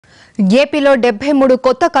ఏపీలో 73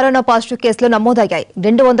 కొత్త corona positive కేసులు నమోదయ్యాయి.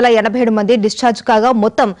 287 మంది డిశ్చార్జ్ కాగా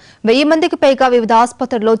మొత్తం 1000 మందికి పైగా వివిధ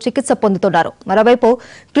ఆసుపత్రుల్లో చికిత్స పొందుతున్నారు. మరోవైపు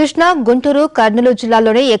కృష్ణా, గుంటూరు, కర్నూలు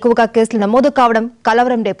జిల్లాల్లోనే ఎక్కువగా కేసులు నమోదు కావడం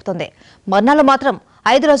కలవరం రేపుతోంది. మరణాలు మాత్రం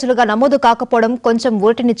 5 రోజులుగా నమోదు కాకపోవడం కొంచెం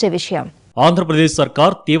ఊరటనిచ్చే విషయం. ఆంధ్ర ప్రదేశ్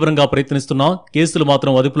సర్కార్ తీవ్రంగా ప్రయత్నిస్తున్నా కేసులు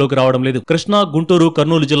మాత్రం అదుపులోకి రావడం లేదు. కృష్ణా, గుంటూరు,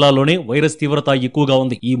 కర్నూలు జిల్లాల్లోనే వైరస్ తీవ్రత ఎక్కువగా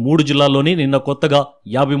ఉంది. ఈ 3 జిల్లాల్లోనే నిన్న కొత్తగా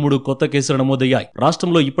 53 కొత్త కేసులు నమోదయ్యాయి.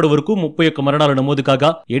 రాష్ట్రంలో ఇప్పటి వరకు 31 మరణాలు నమోదు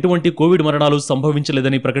కాగా ఎటువంటి కోవిడ్ మరణాలు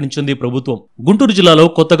సంభవించలేదని ప్రకటించింది ప్రభుత్వం. గుంటూరు జిల్లాలో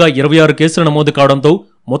కొత్తగా 26 కేసులు నమోదు కావడంతో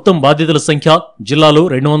మొత్తం బాధితుల సంఖ్య జిల్లాలో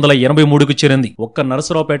 283కు చేరింది. ఒక్క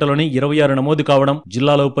నరసరావుపేటలోని 26 నమోదు కావడం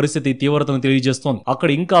జిల్లాలో పరిస్థితి తీవ్రతను తెలియజేస్తోంది. అక్కడ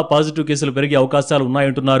ఇంకా పాజిటివ్ కేసులు పెరిగే అవకాశాలు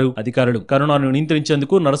ఉన్నాయంటున్నారు అధికారులు. కరోనాను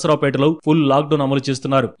నియంత్రించేందుకు నరసరావుపేటలో ఫుల్ లాక్డౌన్ అమలు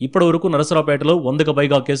చేస్తున్నారు. ఇప్పటి వరకు నరసరావుపేటలో 100కు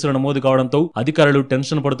పైగా కేసులు నమోదు కావడంతో అధికారులు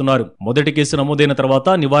టెన్షన్ పడుతున్నారు. మొదటి కేసు నమోదైన తర్వాత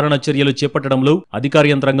నివారణ చర్యలు చేపట్టడంలో అధికార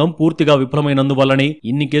యంత్రాంగం పూర్తిగా విఫలమైనందువల్లనే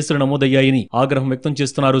ఇన్ని కేసులు నమోదయ్యాయని ఆగ్రహం వ్యక్తం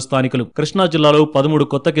చేస్తున్నారు స్థానికులు. కృష్ణా జిల్లాలో 13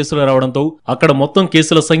 కొత్త కేసులు రావడంతో అక్కడ మొత్తం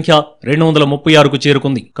కేసుల సంఖ్య 236కు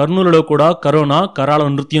చేరుకుంది. కర్నూలులో కూడా కరోనా కరాళ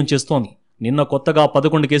నృత్యం చేస్తోంది. నిన్న కొత్తగా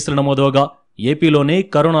 11 కేసులు నమోదవగా ఏపీలోనే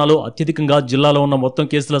కరోనాలో అత్యధికంగా జిల్లాలో ఉన్న మొత్తం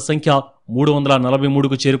కేసుల సంఖ్య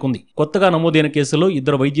 343కు చేరుకుంది. కొత్తగా నమోదైన కేసుల్లో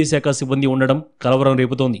 2 వైద్య శాఖ సిబ్బంది ఉండడం కలవరం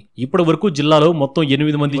రేపుతోంది. ఇప్పటి వరకు జిల్లాలో మొత్తం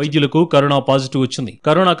 8 మంది వైద్యులకు కరోనా పాజిటివ్ వచ్చింది.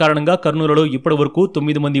 కరోనా కారణంగా కర్నూలులో ఇప్పటి వరకు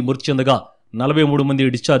 9 మంది మృతి చెందగా 43 మంది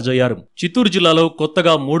డిశ్చార్జ్ అయ్యారు. చిత్తూరు జిల్లాలో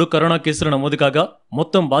కొత్తగా 3 కరోనా కేసులు నమోదు కాగా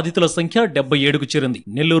మొత్తం బాధితుల సంఖ్య 77కు చేరింది.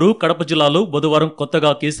 నెల్లూరు, కడప జిల్లాలో బుధవారం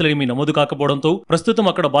కొత్తగా కేసులేమీ నమోదు కాకపోవడంతో ప్రస్తుతం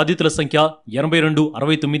అక్కడ బాధితుల సంఖ్య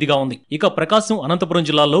 8269గా ఉంది. ఇక ప్రకాశం, అనంతపురం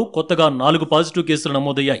జిల్లాల్లో కొత్తగా 4 పాజిటివ్ కేసులు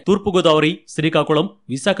నమోదయ్యాయి. తూర్పుగోదావరి, శ్రీకాకుళం,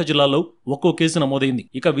 విశాఖ జిల్లాల్లో ఒక్కో కేసు నమోదైంది.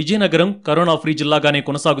 ఇక విజయనగరం కరోనా ఫ్రీ జిల్లాగానే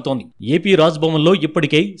కొనసాగుతోంది. ఏపీ రాజ్భవన్ లో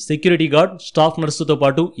ఇప్పటికే సెక్యూరిటీ గార్డ్, స్టాఫ్ నర్సుతో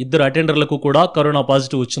పాటు 2 అటెండర్లకు కూడా కరోనా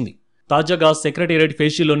పాజిటివ్ వచ్చింది. తాజాగా సెక్రటేరియట్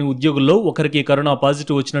ఫేషియల్లోని ఉద్యోగుల్లో ఒకరికి కరోనా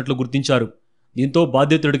పాజిటివ్ వచ్చినట్లు గుర్తించారు. దీంతో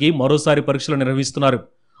బాధితుడికి మరోసారి పరీక్షలు నిర్వహిస్తున్నారు.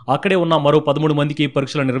 అక్కడే ఉన్న మరో 13 మందికి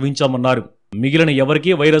పరీక్షలు నిర్వహించామన్నారు. మిగిలిన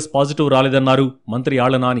ఎవరికీ వైరస్ పాజిటివ్ రాలేదన్నారు మంత్రి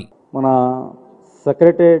ఆళ్ల నాని. మన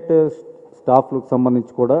సెక్రటేరియట్ స్టాఫ్లకు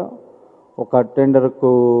సంబంధించి కూడా ఒక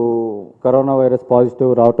అటెండర్కు కరోనా వైరస్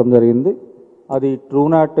పాజిటివ్ రావటం జరిగింది. అది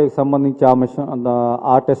ట్రూనాట్కి సంబంధించి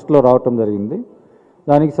ఆ టెస్ట్లో రావటం జరిగింది.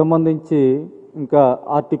 దానికి సంబంధించి ఇంకా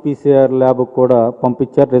ఆర్టీపీసీఆర్ ల్యాబ్కి కూడా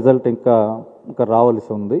పంపించారు. రిజల్ట్ ఇంకా రావాల్సి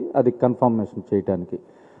ఉంది, అది కన్ఫర్మేషన్ చేయడానికి.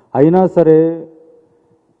 అయినా సరే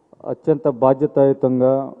అత్యంత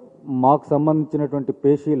బాధ్యతాయుతంగా మాకు సంబంధించినటువంటి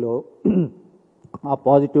పేషీలో ఆ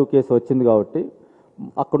పాజిటివ్ కేసు వచ్చింది కాబట్టి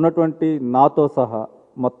అక్కడున్నటువంటి నాతో సహా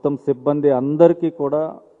మొత్తం సిబ్బంది అందరికీ కూడా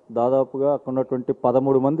దాదాపుగా అక్కడున్నటువంటి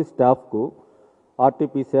 13 మంది స్టాఫ్కు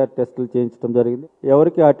ఆర్టీపీసీఆర్ టెస్టులు చేయించడం జరిగింది.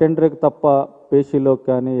 ఎవరికి అటెండర్కి తప్ప పేషీలోకి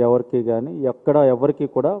కానీ ఎవరికి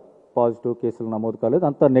కూడా పాజిటివ్ కేసులు నమోదు కాలేదు.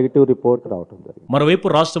 అంతా నెగిటివ్ రిపోర్ట్ రావడం జరిగింది. మరోవైపు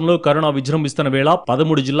రాష్ట్రంలో కరోనా విజృంభిస్తున్న వేళ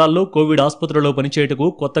 13 జిల్లాల్లో కోవిడ్ ఆసుపత్రుల్లో పనిచేయటకు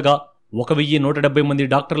కొత్తగా 1170 మంది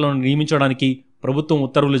డాక్టర్లను నియమించడానికి ప్రభుత్వం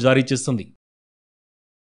ఉత్తర్వులు జారీ చేస్తుంది.